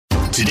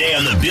Today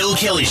on the Bill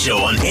Kelly Show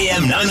on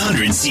AM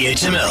 900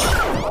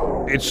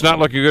 CHML. It's not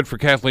looking good for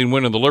Kathleen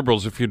Wynne and the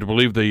Liberals if you're to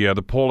believe the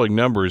polling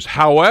numbers.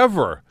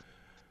 However,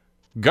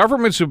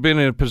 governments have been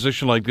in a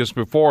position like this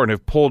before and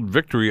have pulled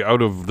victory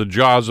out of the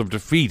jaws of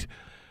defeat,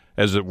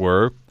 as it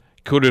were.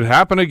 Could it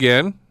happen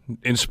again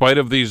in spite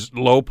of these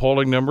low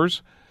polling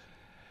numbers?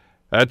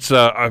 That's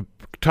a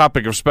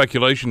topic of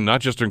speculation,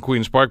 not just in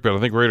Queen's Park, but I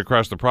think right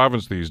across the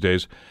province these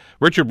days.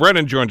 Richard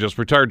Brennan joins us,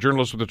 retired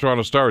journalist with the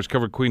Toronto Star. He's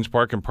covered Queen's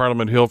Park and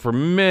Parliament Hill for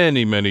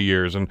many, many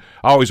years, and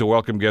always a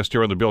welcome guest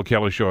here on the Bill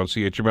Kelly Show on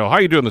CHML. How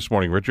are you doing this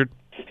morning, Richard?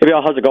 Hey,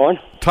 Bill, how's it going?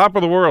 Top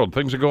of the world.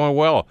 Things are going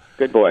well.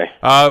 Good boy.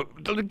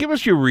 Give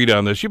us your read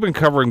on this. You've been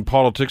covering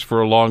politics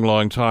for a long,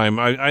 long time,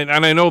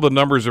 and I know the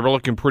numbers are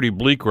looking pretty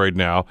bleak right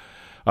now.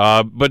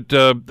 But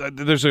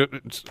there's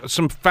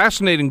some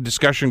fascinating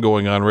discussion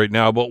going on right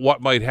now about what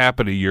might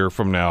happen a year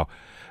from now.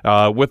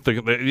 With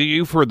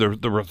you've heard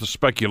the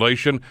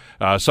speculation.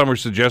 Some are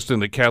suggesting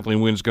that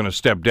Kathleen Wynne's going to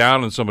step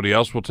down and somebody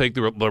else will take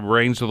the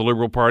reins of the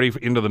Liberal Party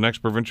into the next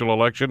provincial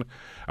election.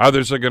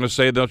 Others are going to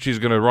say that she's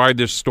going to ride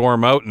this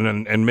storm out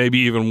and maybe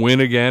even win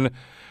again.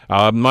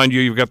 Mind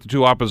you, you've got the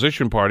two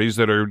opposition parties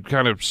that are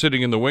kind of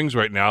sitting in the wings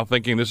right now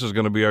thinking this is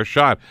going to be our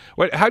shot.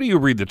 How do you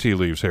read the tea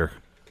leaves here?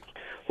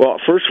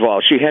 Well, first of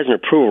all, she has an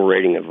approval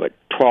rating of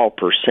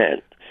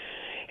 12%,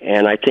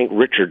 and I think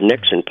Richard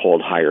Nixon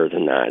polled higher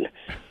than that.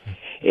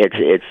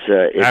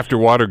 It's after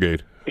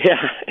Watergate.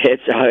 Yeah,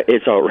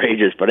 it's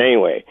outrageous. But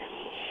anyway,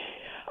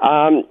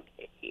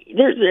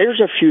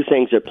 there's a few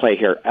things at play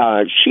here.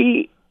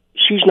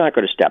 She's not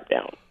going to step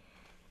down,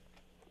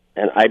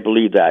 and I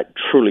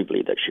truly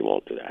believe that she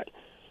won't do that.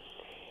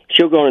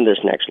 She'll go in this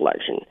next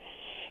election,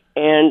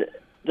 and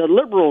the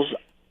Liberals,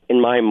 in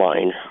my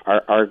mind,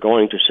 are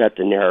going to set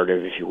the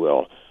narrative, if you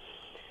will,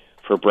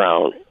 for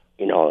Brown.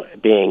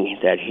 Being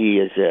that he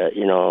is,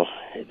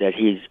 that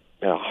he's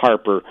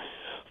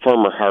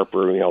former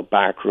Harper,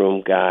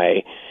 backroom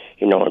guy,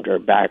 or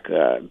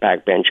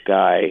backbench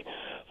guy,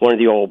 one of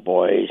the old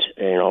boys,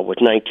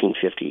 with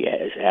 1950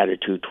 as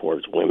attitude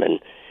towards women,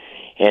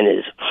 and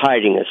is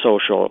hiding a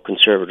social,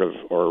 conservative,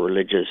 or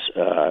religious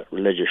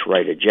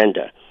right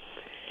agenda.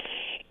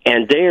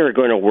 And they are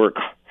going to work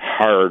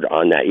hard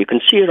on that. You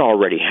can see it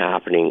already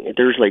happening.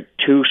 There's like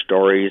two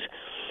stories,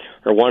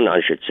 or one,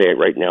 I should say it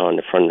right now, in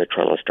the front of the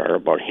Toronto Star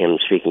about him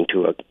speaking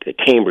to a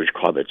Cambridge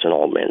club. It's an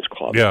all-men's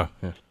club. Yeah.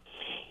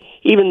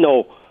 Even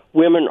though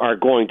women are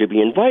going to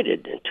be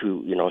invited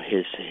to,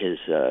 his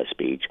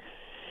speech.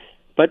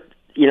 But,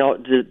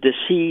 the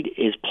seed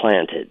is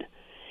planted.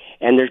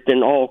 And there's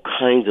been all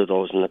kinds of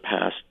those in the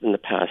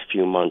past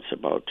few months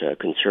about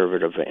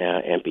conservative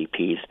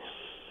MPPs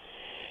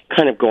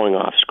kind of going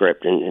off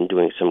script and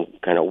doing some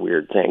kind of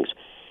weird things.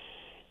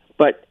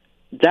 But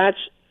that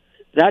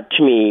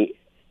to me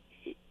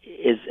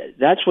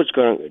that's what's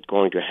going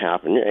to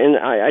happen. And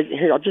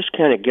I'll just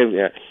kind of give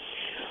you an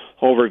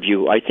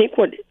overview. I think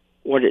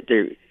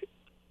the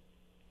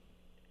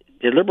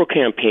Liberal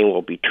campaign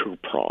will be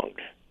two-pronged.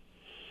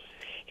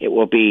 It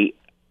will be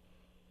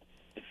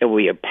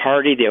a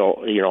party.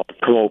 They'll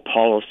promote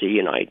policy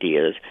and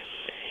ideas.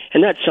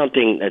 And that's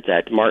something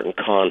that Martin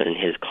Kahn in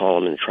his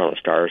column in the Toronto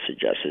Star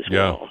suggests as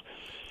well.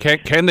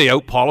 Can they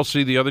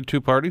out-policy the other two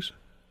parties?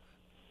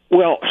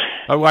 Well,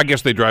 I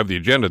guess they drive the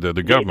agenda. They're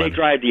the government. They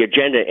drive the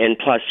agenda, and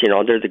plus,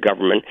 they're the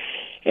government.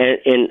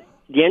 And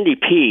the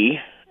NDP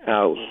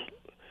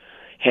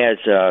has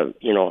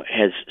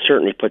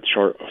certainly put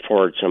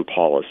forward some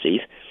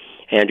policies.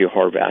 Andrew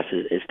Horwath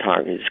is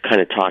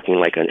kind of talking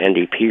like an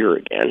NDPer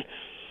again.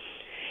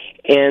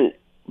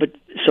 But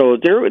so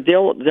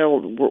they'll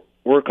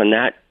work on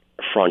that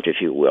front, if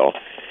you will.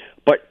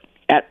 But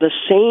at the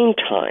same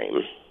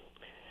time,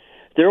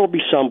 there will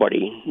be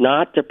somebody,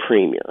 not the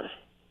premier,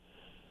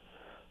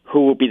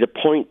 who will be the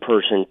point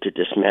person to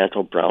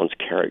dismantle Brown's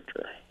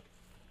character.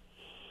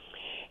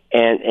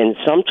 And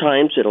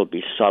sometimes it'll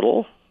be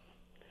subtle,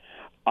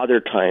 other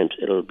times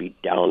it'll be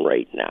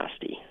downright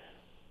nasty.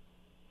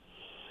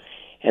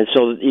 And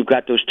so you've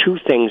got those two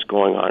things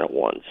going on at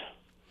once.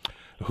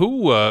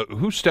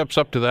 Who steps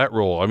up to that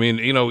role? I mean,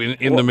 in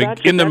the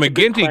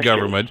McGuinty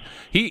government,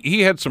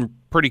 he had some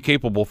pretty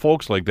capable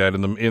folks like that.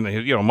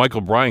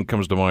 Michael Bryant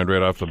comes to mind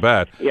right off the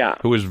bat. Yeah.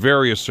 Who is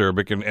very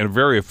acerbic and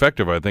very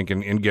effective, I think,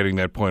 in getting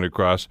that point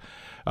across.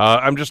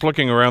 I'm just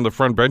looking around the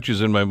front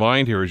benches in my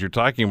mind here as you're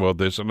talking about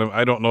this, and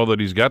I don't know that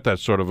he's got that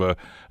sort of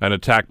an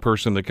attack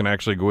person that can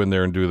actually go in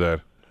there and do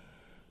that.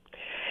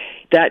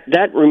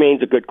 That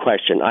remains a good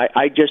question.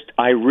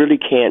 I really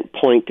can't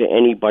point to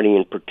anybody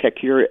in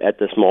particular at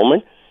this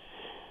moment,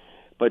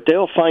 but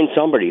they'll find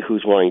somebody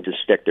who's willing to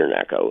stick their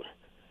neck out,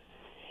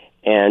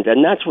 and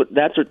that's what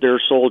their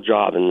sole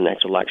job in the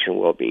next election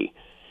will be.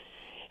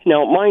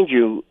 Now, mind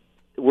you,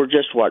 we're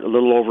just a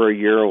little over a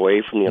year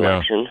away from the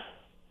election.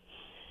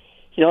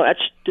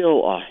 That's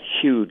still a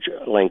huge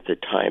length of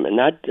time, and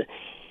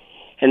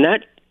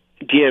that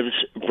gives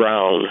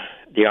Brown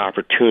the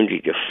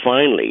opportunity to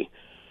finally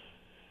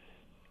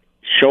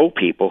show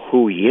people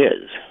who he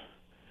is.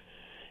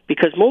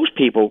 Because most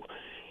people,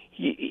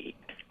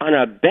 on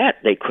a bet,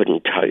 they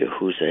couldn't tell you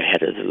who's the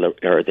head of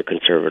the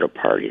Conservative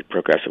Party,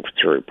 Progressive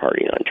Conservative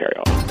Party in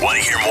Ontario. Want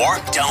to hear more?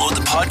 Download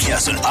the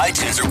podcast on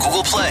iTunes or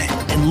Google Play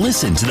and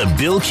listen to The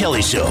Bill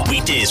Kelly Show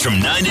weekdays from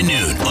 9 to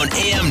noon on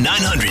AM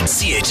 900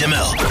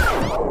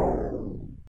 CHML.